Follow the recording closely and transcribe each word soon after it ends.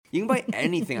You can buy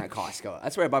anything at Costco.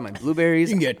 That's where I buy my blueberries.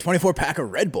 You can get a 24-pack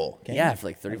of Red Bull. Yeah, for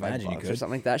like $35 or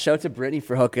something like that. Shout out to Brittany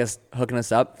for hooking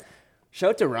us up.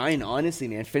 Shout out to Ryan, honestly,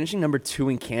 man. Finishing number 2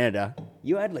 in Canada.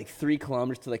 You had like 3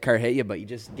 kilometers till the car hit you, but you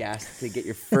just gassed to get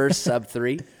your first sub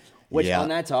 3. Which, on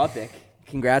that topic,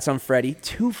 congrats on Freddie.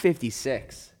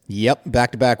 2:56. Yep,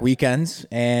 back-to-back weekends.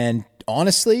 And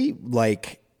honestly,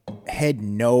 like, had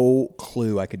no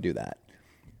clue I could do that.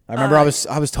 I remember I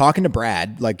was talking to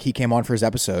Brad, like he came on for his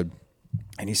episode,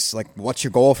 and he's like, what's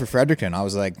your goal for Fredericton? I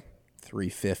was like,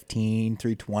 3:15,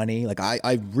 3:20. Like,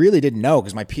 I really didn't know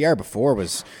because my PR before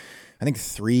was, I think,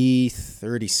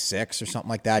 3:36 or something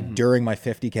like that during my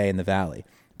 50K in the Valley.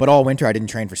 But all winter, I didn't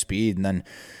train for speed. And then,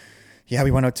 we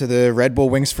went out to the Red Bull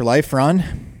Wings for Life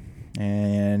run,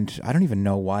 and I don't even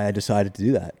know why I decided to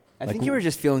do that. I think you were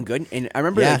just feeling good. And I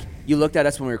remember like, you looked at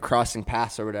us when we were crossing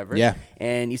paths or whatever. Yeah.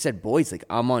 And you said, boys, like,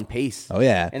 I'm on pace. Oh,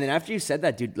 yeah. And then after you said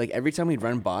that, dude, like, every time we'd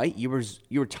run by, you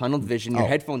were tunnel vision. Your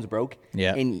headphones broke.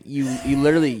 Yeah. And you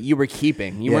literally, you were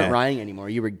keeping. You weren't riding anymore.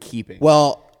 You were keeping.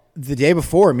 Well, the day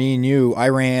before, me and you, I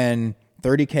ran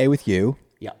 30K with you.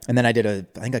 Yeah. And then I did I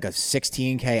think like a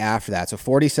 16K after that. So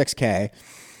 46K.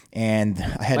 And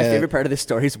I had my favorite part of this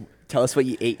story is tell us what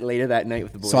you ate later that night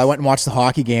with the boys. So I went and watched the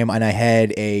hockey game, and I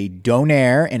had a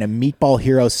Donair and a Meatball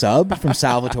Hero sub from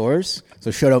Salvatore's.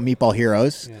 So shout out Meatball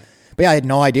Heroes. Yeah. But I had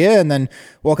no idea. And then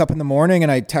woke up in the morning,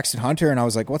 and I texted Hunter, and I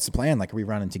was like, what's the plan? Like, are we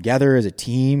running together as a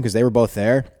team? Because they were both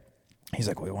there. He's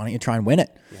like, well, why don't you try and win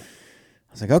it? Yeah.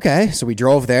 I was like, okay. So we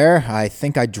drove there. I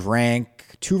think I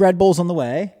drank 2 Red Bulls on the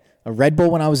way, a Red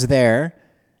Bull when I was there.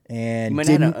 And you might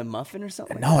have had a muffin or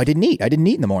something? No, I didn't eat. I didn't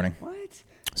eat in the morning. What?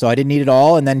 So I didn't eat it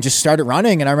all, and then just started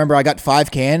running. And I remember I got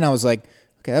 5K in, and I was like,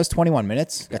 okay, that was 21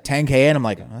 minutes. Got 10K in. I'm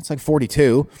like, oh, that's like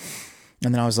 42.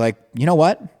 And then I was like, you know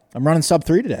what? I'm running sub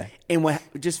 3 today. And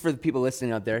just for the people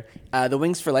listening out there, the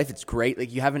Wings for Life, it's great.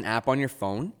 Like, you have an app on your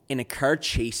phone, and a car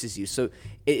chases you. So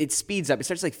it speeds up. It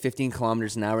starts like 15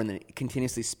 kilometers an hour, and then it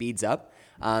continuously speeds up.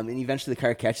 And eventually the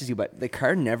car catches you, but the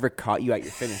car never caught you at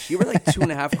your finish. You were like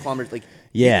 2.5 kilometers. Like,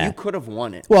 you could have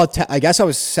won it. Well, I guess I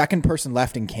was second person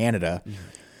left in Canada,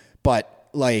 but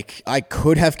like I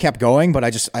could have kept going, but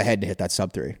I had to hit that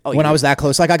sub 3 when I was that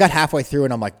close. Like, I got halfway through,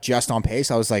 and I'm like just on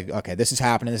pace. I was like, okay, this is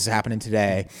happening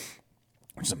today,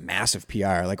 which is a massive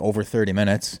PR, like over 30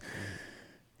 minutes.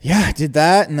 Yeah, I did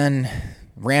that, and then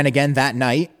ran again that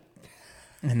night.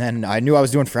 And then I knew I was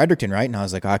doing Fredericton, right? And I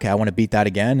was like, okay, I want to beat that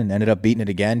again, and ended up beating it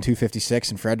again, 2:56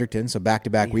 in Fredericton, so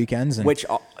back-to-back weekends. And which,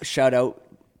 shout out,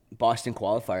 Boston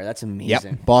qualifier. That's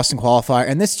amazing. Yep, Boston qualifier.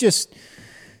 And this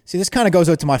this kind of goes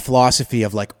out to my philosophy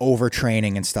of like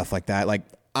overtraining and stuff like that. Like,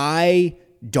 I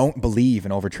don't believe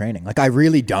in overtraining. Like, I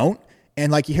really don't.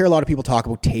 And like, you hear a lot of people talk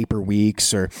about taper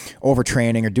weeks or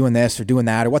overtraining or doing this or doing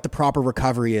that, or what the proper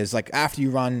recovery is. Like, after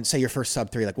you run, say, your first sub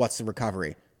 3, like, what's the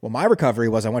recovery? Well, my recovery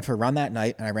was I went for a run that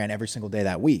night, and I ran every single day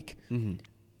that week. Mm-hmm.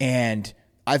 And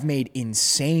I've made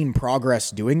insane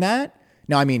progress doing that.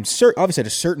 Now, I mean, obviously at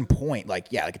a certain point,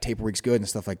 like a taper week's good and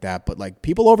stuff like that. But like,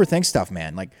 people overthink stuff,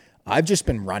 man. Like, I've just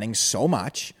been running so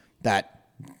much that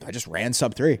I just ran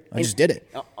sub 3. I just did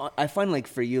it. I find, like,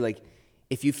 for you, like,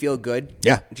 if you feel good,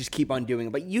 just keep on doing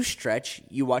it. But you stretch,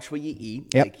 you watch what you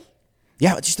eat. Yep. Like,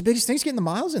 yeah, it's just the biggest thing is getting the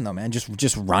miles in, though, man.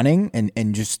 Just running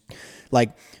and just,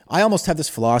 like, I almost have this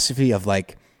philosophy of,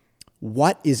 like,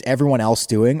 what is everyone else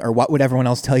doing, or what would everyone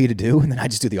else tell you to do? And then I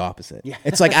just do the opposite. Yeah.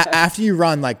 It's like after you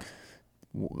run, like,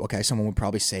 okay, someone would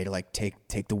probably say to, like,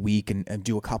 take the week and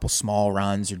do a couple small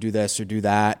runs or do this or do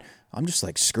that. I'm just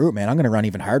like, screw it, man. I'm going to run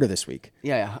even harder this week.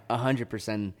 Yeah,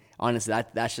 100%. Honestly,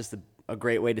 that's just a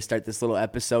great way to start this little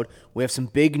episode. We have some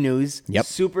big news. Yep.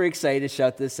 Super excited to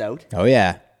shout this out. Oh,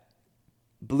 yeah.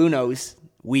 Bluenose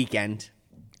weekend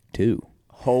 2.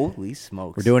 Holy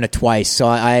smokes. We're doing it twice. So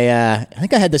I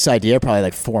think I had this idea probably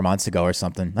like 4 months ago or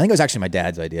something. I think it was actually my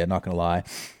dad's idea, not going to lie.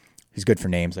 He's good for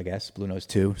names, I guess. Bluenose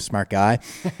 2, smart guy.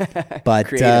 But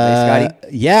creative, Scotty.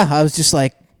 Yeah, I was just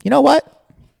like, you know what?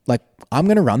 Like, I'm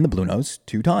going to run the Bluenose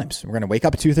 2 times. We're going to wake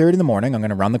up at 2:30 in the morning. I'm going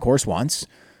to run the course once.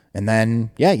 And then,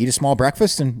 eat a small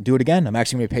breakfast and do it again. I'm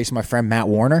actually going to be pacing my friend Matt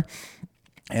Warner.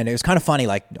 And it was kind of funny,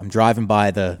 like, I'm driving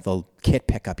by the kit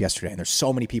pickup yesterday, and there's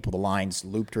so many people. The lines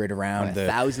looped right around.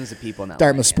 Thousands of people now.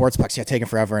 Dartmouth Sportsplex, taking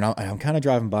forever. And I'm kind of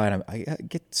driving by, and I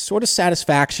get sort of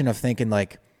satisfaction of thinking,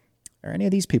 like, are any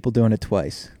of these people doing it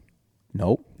twice?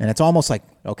 Nope. And it's almost like,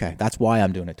 okay, that's why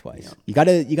I'm doing it twice.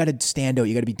 Yeah. You gotta stand out.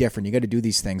 You gotta be different. You gotta do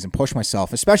these things and push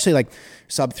myself, especially like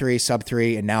sub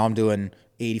 3, and now I'm doing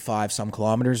 85 some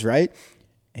kilometers, right?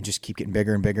 And just keep getting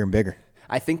bigger and bigger and bigger.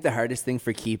 I think the hardest thing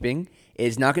for keeping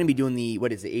is not going to be doing the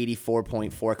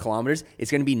 84.4 kilometers. It's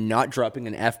going to be not dropping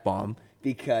an F-bomb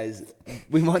because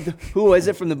we want who was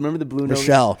it from remember the Bluenose?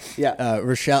 Rochelle. Yeah.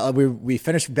 Rochelle, we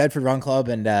finished Bedford Run Club,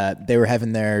 and they were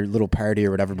having their little party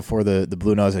or whatever before the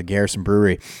Bluenose at Garrison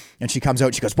Brewery. And she comes out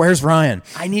and she goes, "Where's Ryan?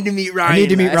 I need to meet Ryan. I need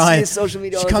to meet I Ryan." see his social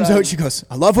media all she the comes time. out, she goes,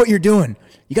 "I love what you're doing.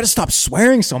 You got to stop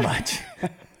swearing so much."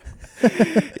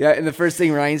 Yeah, and the first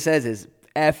thing Ryan says is,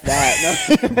 F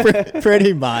that. No.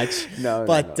 Pretty much. No,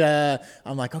 but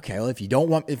I'm like, okay, well, if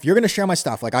you're going to share my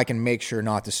stuff, like I can make sure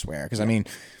not to swear. Because I mean,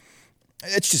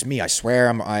 it's just me. I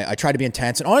swear. I try to be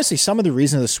intense. And honestly, some of the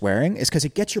reason of the swearing is because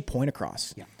it gets your point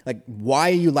across. Yeah. Like,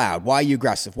 why are you loud? Why are you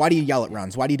aggressive? Why do you yell at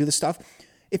runs? Why do you do this stuff?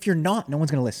 If you're not, no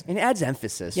one's going to listen. And it adds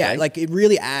emphasis. Yeah, right? like it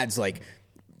really adds like,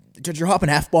 to drop an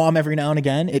F-bomb every now and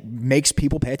again, it makes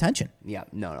people pay attention. Yeah,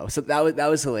 no. So that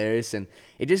was hilarious, and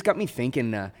it just got me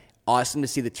thinking. Awesome to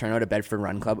see the turnout at Bedford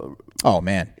Run Club. Oh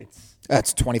man,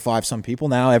 that's 25 some people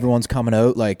now. Everyone's coming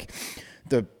out. Like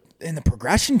the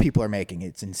progression people are making,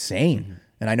 it's insane. Mm-hmm.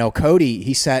 And I know Cody,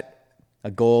 he set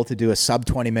a goal to do a sub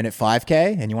 20-minute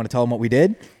 5K. And you want to tell him what we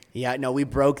did? Yeah, no, we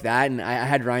broke that, and I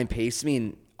had Ryan pace me,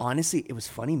 and honestly, it was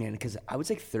funny, man, because I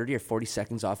was like 30 or 40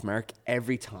 seconds off mark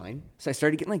every time. So I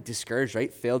started getting like discouraged,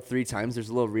 right? Failed 3 times. There's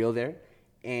a little reel there.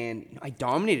 And I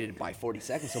dominated it by 40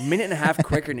 seconds. So a minute and a half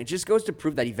quicker. And it just goes to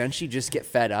prove that eventually you just get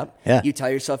fed up. Yeah. You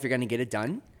tell yourself you're going to get it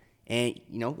done. And,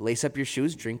 lace up your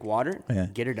shoes, drink water,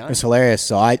 get her done. It was hilarious.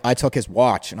 So I took his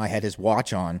watch, and I had his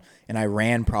watch on, and I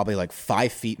ran probably like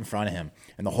 5 feet in front of him.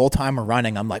 And the whole time we're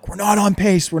running, I'm like, we're not on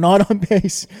pace. We're not on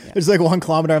pace. Yeah. There's like 1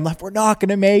 kilometer. I'm like, we're not going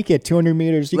to make it. 200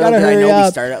 meters. You got to hurry up.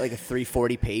 We started at like a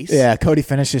 3:40 pace. Yeah, Cody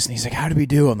finishes, and he's like, how did we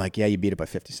do? I'm like, yeah, you beat it by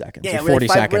 50 seconds. Yeah, or 40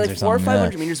 seconds we're like or 400 or something.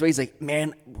 500 meters away. He's like,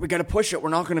 man, we got to push it. We're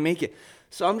not going to make it.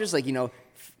 So I'm just like,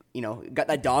 got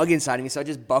that dog inside of me. So I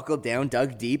just buckled down,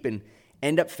 dug deep, and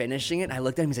end up finishing it. And I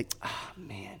looked at him. He's like,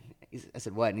 man. I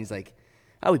said, what? And he's like,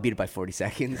 we beat it by 40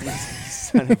 seconds.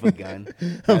 Son of a gun.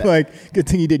 I'm like, good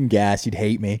thing you didn't gas. You'd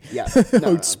hate me. Yeah.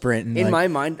 No. Sprinting. In my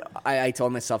mind, I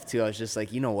told myself, too, I was just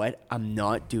like, you know what? I'm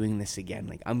not doing this again.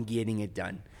 Like, I'm getting it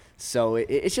done. So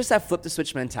it's just that flip the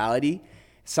switch mentality.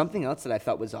 Something else that I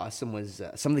thought was awesome was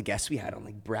some of the guests we had on,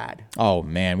 like Brad. Oh,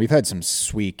 man. We've had some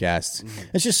sweet guests. Mm-hmm.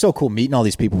 It's just so cool meeting all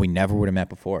these people we never would have met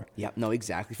before. Yeah, no,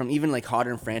 exactly. From even like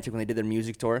Hotter and Frantic when they did their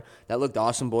music tour. That looked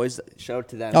awesome, boys. Shout out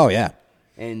to them. Oh, yeah.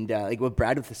 And like with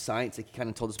Brad with the science, like he kind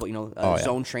of told us about,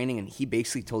 zone training. And he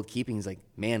basically told Keeping, he's like,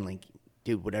 man, like,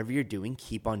 dude, whatever you're doing,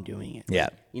 keep on doing it. Yeah.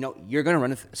 You're going to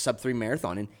run a sub-3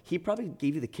 marathon, and he probably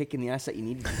gave you the kick in the ass that you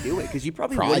needed to do it, because you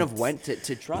probably wouldn't have went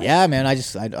to try. Yeah, man, I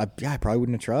probably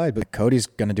wouldn't have tried, but Cody's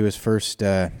going to do his first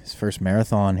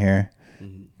marathon here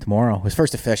tomorrow. His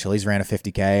first official. He's ran a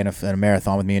 50K and a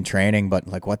marathon with me in training, but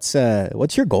like, what's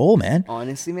your goal, man?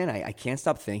 Honestly, man, I can't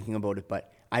stop thinking about it,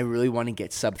 but I really want to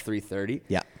get sub 3:30.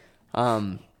 Yeah.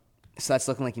 So that's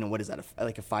looking like, what is that,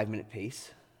 like a 5-minute pace?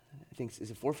 I think,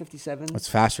 is it 4:57? It's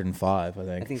faster than 5, I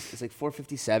think. I think it's like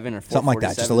 4:57 or 4:47. Something like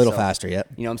that, just a little faster, yep.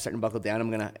 I'm starting to buckle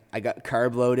down. I got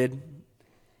carb loaded.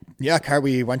 Yeah,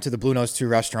 we went to the Bluenose 2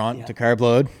 restaurant to carb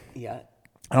load. Yeah.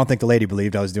 I don't think the lady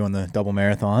believed I was doing the double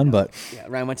marathon, but... Yeah,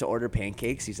 Ryan went to order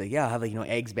pancakes. He's like, yeah, I'll have like,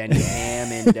 eggs, bacon,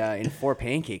 ham, and 4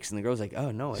 pancakes. And the girl's like,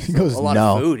 oh, no, it's a lot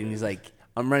of food. And he's like,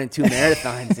 I'm running 2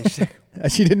 marathons. And she's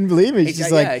like, she didn't believe me.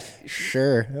 She's like,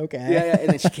 sure, okay. Yeah. And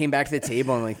then she came back to the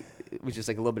table and like, it was just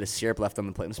like a little bit of syrup left on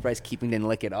the plate. I'm surprised Keeping didn't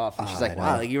lick it off. And she's like,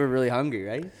 wow, like you were really hungry,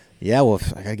 right? Yeah, well,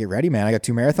 I got to get ready, man. I got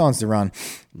 2 marathons to run.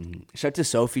 Mm-hmm. Shout out to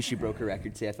Sophie. She broke her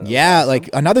record today. I thought awesome. Like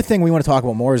another thing we want to talk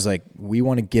about more is like we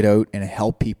want to get out and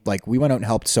help people. Like we went out and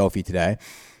helped Sophie today.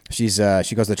 She goes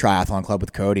to the triathlon club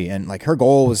with Cody, and like her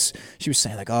goal was, she was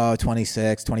saying like,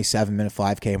 26, 27-minute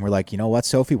 5K. And we're like, you know what,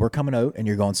 Sophie, we're coming out and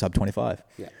you're going sub 25.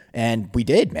 Yeah. And we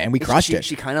did, man. We crushed it.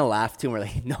 She kind of laughed too. And we're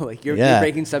like, no, like you're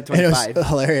breaking sub 25. And it was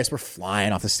hilarious. We're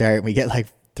flying off the start, and we get like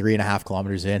 3.5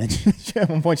 kilometers in, and at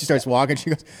one point she starts walking. She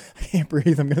goes, I can't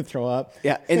breathe. I'm going to throw up.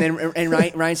 Yeah. And then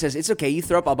Ryan says, it's okay. You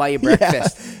throw up. I'll buy you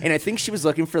breakfast. Yeah. And I think she was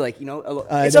looking for like,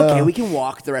 it's okay. We can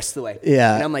walk the rest of the way.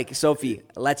 Yeah. And I'm like, Sophie,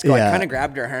 let's go. Yeah. I kind of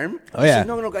grabbed her arm. Oh, yeah. Said,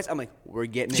 no, guys. I'm like, we're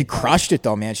getting She crushed it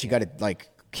though, man. She got it like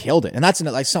killed it. And that's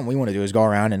like something we want to do is go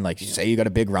around and like say you got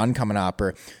a big run coming up,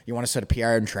 or you want to set a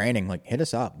PR in training, like hit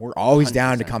us up. We're always 100%.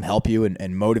 Down to come help you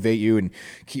and motivate you and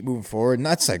keep moving forward. And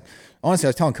that's like, honestly, I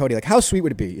was telling Cody, like, how sweet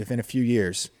would it be if in a few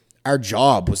years our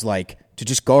job was like to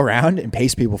just go around and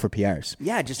pace people for PRs?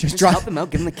 Yeah, just help them out,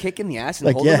 give them a kick in the ass, and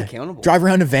like, hold them accountable. Drive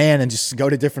around a van and just go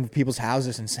to different people's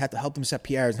houses and have to help them set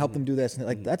PRs and help them do this. And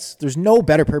like, there's no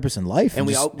better purpose in life. And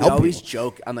we always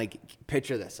joke. I'm like,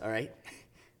 picture this, all right?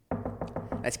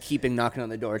 That's Keeping knocking on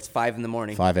the door. It's 5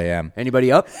 a.m. 5 a.m.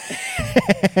 Anybody up?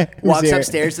 Walks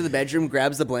upstairs to the bedroom,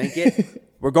 grabs the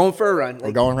blanket, we're going for a run.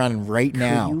 We're going running right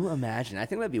now. Can you imagine? I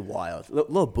think that'd be wild.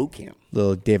 Little boot camp.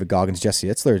 Little David Goggins, Jesse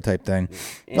Itzler type thing.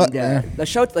 And the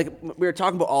show, like we were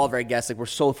talking about all of our guests, like we're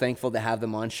so thankful to have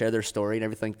them on, share their story and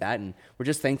everything like that. And we're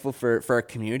just thankful for our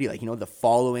community, like, the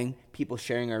following, people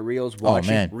sharing our reels,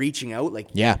 watching, reaching out. Like,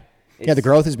 yeah, the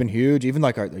growth has been huge. Even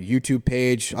like our YouTube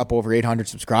page, up over 800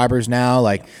 subscribers now.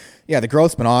 Like, yeah, the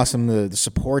growth's been awesome. The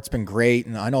support's been great.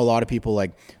 And I know a lot of people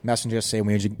like message us saying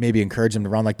we maybe encourage them to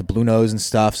run like the Bluenose and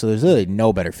stuff. So there's really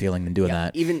no better feeling than doing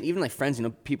that. Even like friends,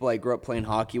 people I grew up playing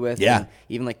hockey with. Yeah. And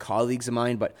even like colleagues of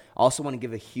mine. But I also want to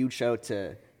give a huge shout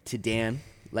out to Dan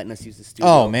letting us use the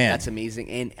studio. Oh, man. That's amazing.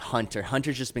 And Hunter.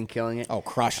 Hunter's just been killing it. Oh,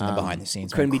 crushing the behind the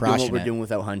scenes. Couldn't be doing what we're doing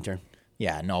without Hunter.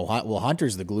 Yeah, no. Well,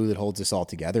 Hunter's the glue that holds us all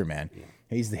together, man. Yeah.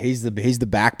 He's the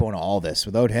backbone of all this.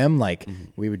 Without him, like,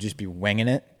 we would just be winging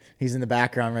it. He's in the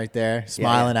background right there,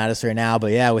 smiling at us right now.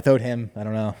 But yeah, without him, I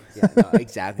don't know. Yeah, no,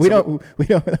 exactly. we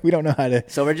don't know how to.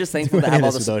 So we're just thankful to have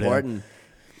all the support, and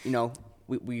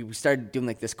we started doing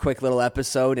like this quick little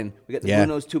episode, and we got the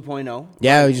Bluenose 2.0.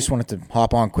 Yeah, we just wanted to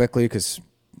hop on quickly because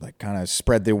like kind of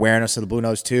spread the awareness of the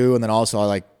Bluenose 2, and then also I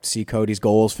like see Cody's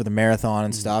goals for the marathon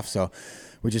and stuff. So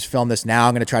we just filmed this now.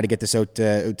 I'm going to try to get this out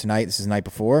tonight. This is the night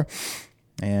before.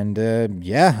 And,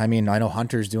 I mean, I know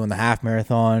Hunter's doing the half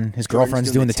marathon. His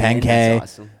girlfriend's doing the 10K.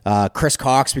 That's awesome. Chris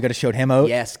Cox, we got to show him out.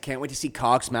 Yes, can't wait to see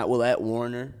Cox, Matt Willett,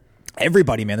 Warner.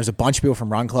 Everybody, man. There's a bunch of people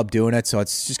from Run Club doing it, so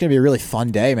it's just going to be a really fun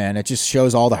day, man. It just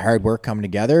shows all the hard work coming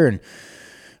together. And,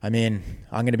 I mean,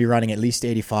 I'm going to be running at least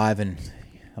 85, and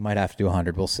I might have to do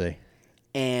 100. We'll see.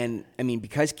 And, I mean,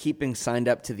 because keeping signed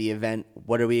up to the event,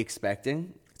 what are we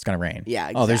expecting? It's going to rain. Yeah,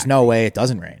 exactly. Oh, there's no way it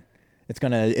doesn't rain.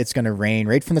 It's gonna rain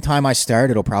right from the time I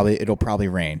start. It'll probably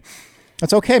rain.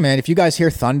 That's okay, man. If you guys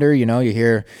hear thunder, you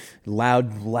hear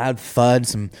loud thud,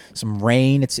 some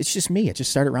rain. It's just me. It just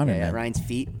started raining. Yeah, man. Ryan's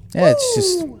feet. Yeah, it's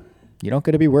just you don't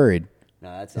got to be worried.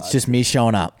 No, that's it's awesome. just me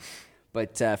showing up.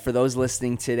 But for those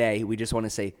listening today, we just want to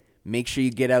say, make sure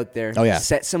you get out there. Oh yeah.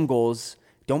 Set some goals.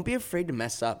 Don't be afraid to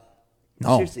mess up.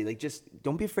 No. Seriously, like just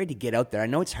don't be afraid to get out there. I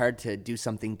know it's hard to do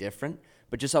something different,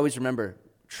 but just always remember.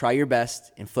 Try your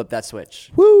best and flip that switch.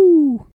 Woo!